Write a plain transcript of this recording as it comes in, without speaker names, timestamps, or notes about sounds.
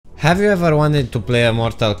Have you ever wanted to play a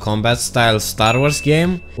Mortal Kombat style Star Wars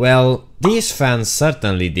game? Well, these fans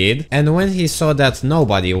certainly did, and when he saw that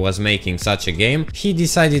nobody was making such a game, he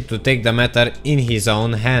decided to take the matter in his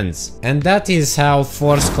own hands. And that is how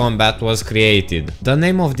Force Combat was created. The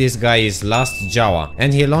name of this guy is Last Jawa,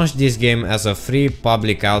 and he launched this game as a free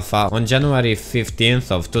public alpha on January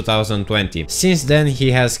 15th of 2020. Since then,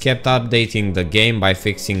 he has kept updating the game by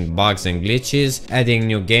fixing bugs and glitches, adding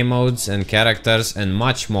new game modes and characters, and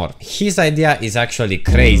much more. His idea is actually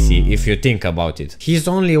crazy if you think about it. He's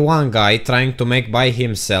only one guy trying to make by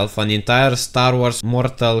himself an entire Star Wars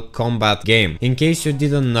Mortal Kombat game. In case you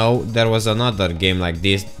didn't know, there was another game like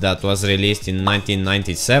this that was released in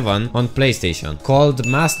 1997 on PlayStation, called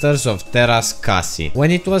Masters of Terras Kasi.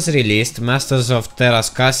 When it was released, Masters of Terras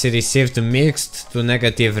Kasi received mixed to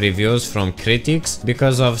negative reviews from critics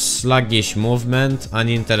because of sluggish movement,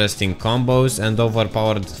 uninteresting combos, and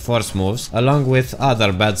overpowered force moves, along with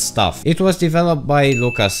other bad stuff. It was developed by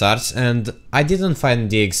LucasArts, and I didn't find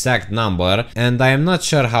the exact number, and I am not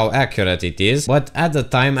sure how accurate it is, but at the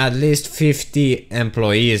time at least 50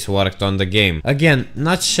 employees worked on the game. Again,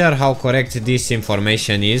 not sure how correct this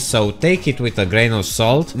information is, so take it with a grain of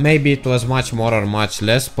salt. Maybe it was much more or much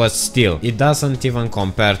less, but still, it doesn't even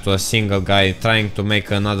compare to a single guy trying to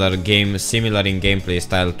make another game similar in gameplay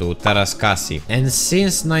style to Terras Kasi. And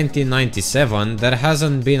since 1997, there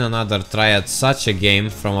hasn't been another try at such a game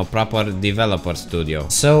from a proper developer studio.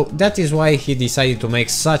 So that is why he decided to make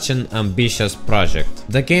such an ambitious project.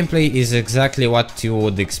 The gameplay is exactly what you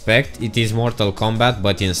would expect. It is Mortal Kombat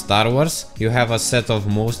but in Star Wars. You have a set of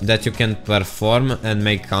moves that you can perform and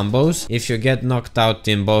make combos. If you get knocked out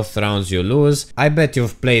in both rounds, you lose. I bet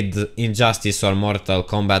you've played Injustice or Mortal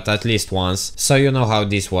Kombat at least once, so you know how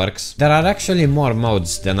this works. There are actually more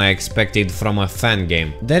modes than I expected from a fan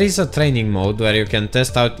game. There is a training mode where you can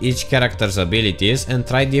test out each character's abilities and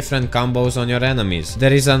try different combos on your enemies.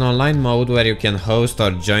 There is an online mode where you can host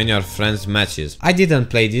or join your friends' matches. I didn't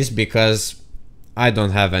play this because I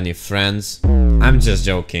don't have any friends. I'm just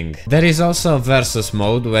joking. There is also a versus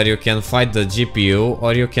mode where you can fight the GPU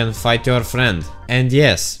or you can fight your friend. And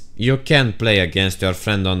yes, you can play against your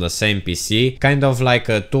friend on the same PC, kind of like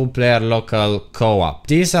a two-player local co-op.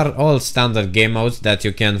 These are all standard game modes that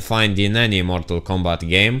you can find in any Mortal Kombat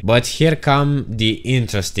game, but here come the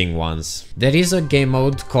interesting ones. There is a game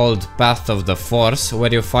mode called Path of the Force,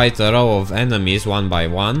 where you fight a row of enemies one by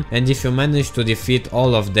one, and if you manage to defeat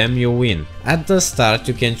all of them, you win. At the start,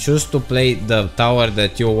 you can choose to play the tower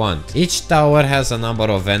that you want. Each tower has a number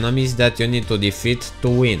of enemies that you need to defeat to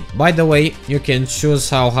win. By the way, you can choose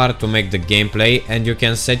how hard to make the gameplay, and you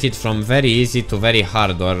can set it from very easy to very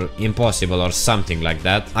hard or impossible or something like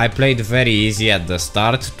that. I played very easy at the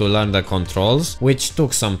start to learn the controls, which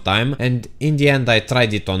took some time, and in the end I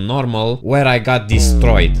tried it on normal, where I got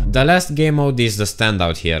destroyed. The last game mode is the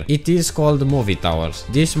standout here. It is called Movie Towers.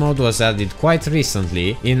 This mode was added quite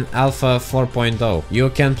recently in Alpha 4.0. You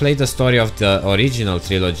can play the story of the original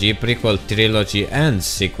trilogy, prequel trilogy, and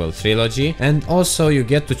sequel trilogy, and also you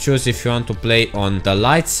get to choose if you want to play on the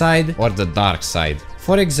light side or the dark side.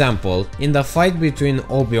 For example, in the fight between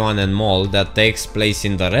Obi-Wan and Maul that takes place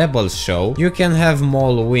in the Rebels show, you can have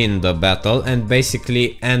Maul win the battle and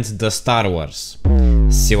basically end the Star Wars.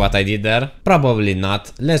 See what I did there? Probably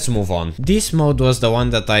not. Let's move on. This mode was the one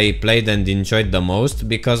that I played and enjoyed the most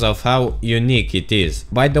because of how unique it is.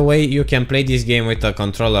 By the way, you can play this game with a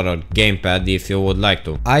controller or gamepad if you would like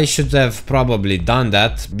to. I should have probably done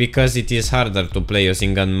that because it is harder to play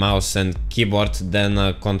using a mouse and keyboard than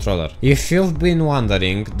a controller. If you've been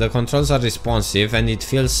wondering, the controls are responsive and it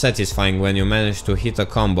feels satisfying when you manage to hit a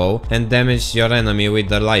combo and damage your enemy with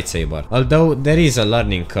the lightsaber. Although there is a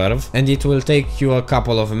learning curve and it will take you a couple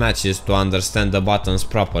of matches to understand the buttons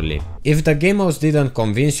properly. If the game modes didn't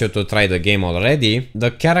convince you to try the game already, the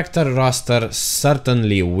character roster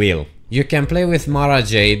certainly will. You can play with Mara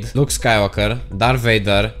Jade, Luke Skywalker, Darth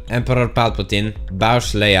Vader, Emperor Palpatine,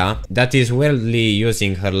 Bausch Leia, that is weirdly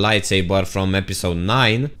using her lightsaber from episode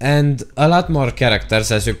 9, and a lot more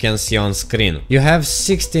characters as you can see on screen. You have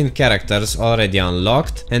 16 characters already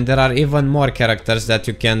unlocked, and there are even more characters that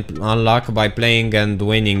you can unlock by playing and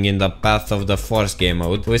winning in the Path of the Force game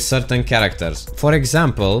mode with certain characters. For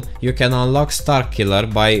example, you can unlock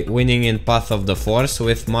Starkiller by winning in Path of the Force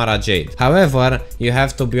with Mara Jade. However, you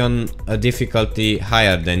have to be on a difficulty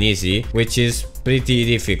higher than easy, which is pretty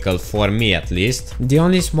difficult for me at least. The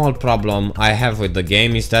only small problem I have with the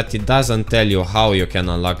game is that it doesn't tell you how you can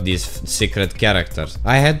unlock these secret characters.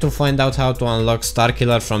 I had to find out how to unlock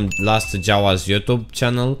Starkiller from Last Jawa's YouTube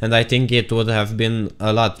channel, and I think it would have been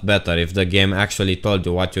a lot better if the game actually told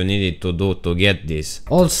you what you needed to do to get this.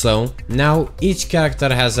 Also, now each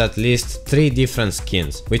character has at least 3 different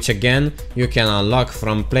skins, which again you can unlock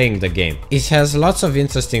from playing the game. It has lots of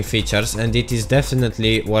interesting features and it is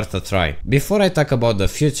definitely worth a try. Before I talk about the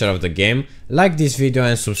future of the game, like this video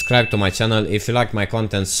and subscribe to my channel if you like my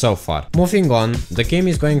content so far. Moving on, the game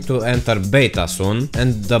is going to enter beta soon,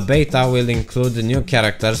 and the beta will include new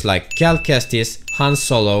characters like Cal Kestis, Han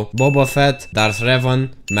Solo, Boba Fett, Darth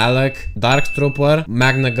Revan, Malak, Dark Trooper,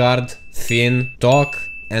 Magna Guard, Finn, Doc,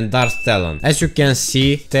 and Darth Talon. As you can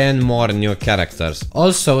see, 10 more new characters.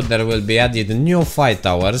 Also, there will be added new fight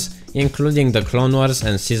towers, including the Clone Wars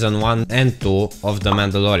and Season 1 and 2 of The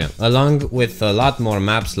Mandalorian, along with a lot more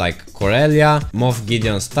maps like Corellia, Moff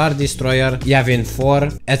Gideon Star Destroyer, Yavin 4,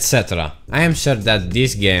 etc. I am sure that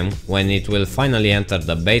this game, when it will finally enter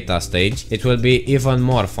the beta stage, it will be even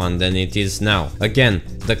more fun than it is now. Again,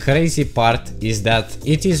 the crazy part is that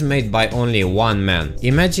it is made by only one man.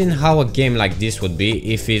 Imagine how a game like this would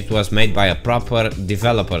be if it was made by a proper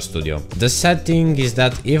developer studio. The sad thing is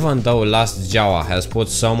that even though Last Jawa has put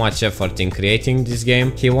so much effort in creating this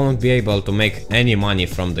game, he won't be able to make any money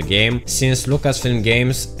from the game, since Lucasfilm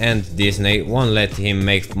Games and Disney won't let him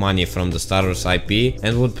make money from the Star Wars IP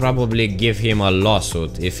and would probably give him a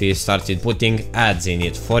lawsuit if he started putting ads in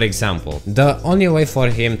it, for example. The only way for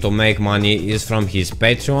him to make money is from his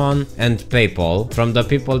Patreon and PayPal, from the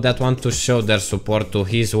people that want to show their support to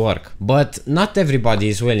his work. But not everybody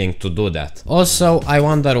is willing to do that. Also, I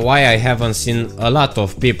wonder why I haven't seen a lot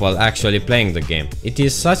of people actually playing the game. It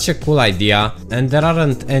is such a cool idea and there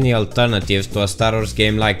aren't any alternatives to a Star Wars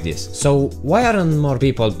game like this. So why aren't more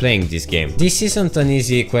people playing this game? This isn't an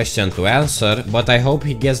easy question to answer, but I hope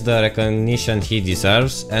he gets the recognition he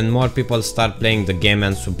deserves and more people start playing the game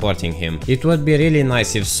and supporting him. It would be really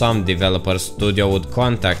nice if some developer studio would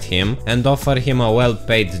contact him and offer him a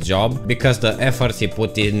well-paid job, because the effort he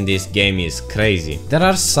put in this game is crazy. There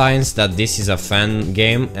are signs that this is a fan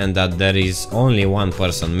game and that there is only one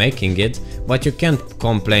person making it, but you can't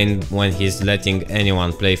complain when he's letting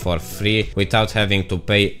anyone play for free without having to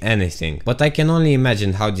pay anything. But I can only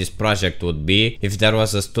imagine how this project would be if there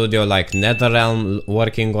was a studio like NetherRealm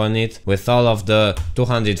working on it, with all of the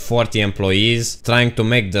 240 employees trying to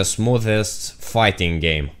make the smoothest fighting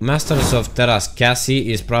game. Masters of Terra's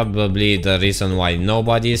Cassie is probably the reason why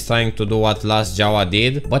nobody is trying to do what Last Jawa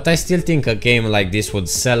did, but I still think a game like this would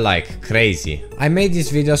sell like crazy. I made this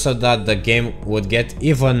video so that the game would get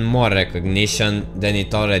even more recognition than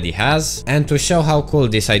it already has, and to show how cool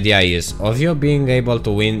this idea is, of you being able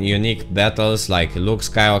to win unique battles like Luke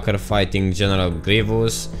Skywalker fighting General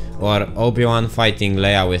Grievous, or Obi-Wan fighting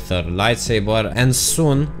Leia with her lightsaber, and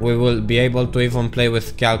soon we will be able to even play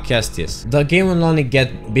with Cal Kestis. The game will only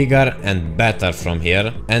get bigger and better from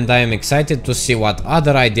here, and I am excited to see what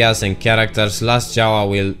other ideas and characters Last Jawa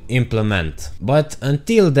will implement. But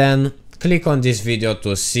until then, click on this video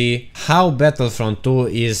to see how Battlefront 2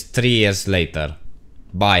 is 3 years later.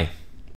 Bye.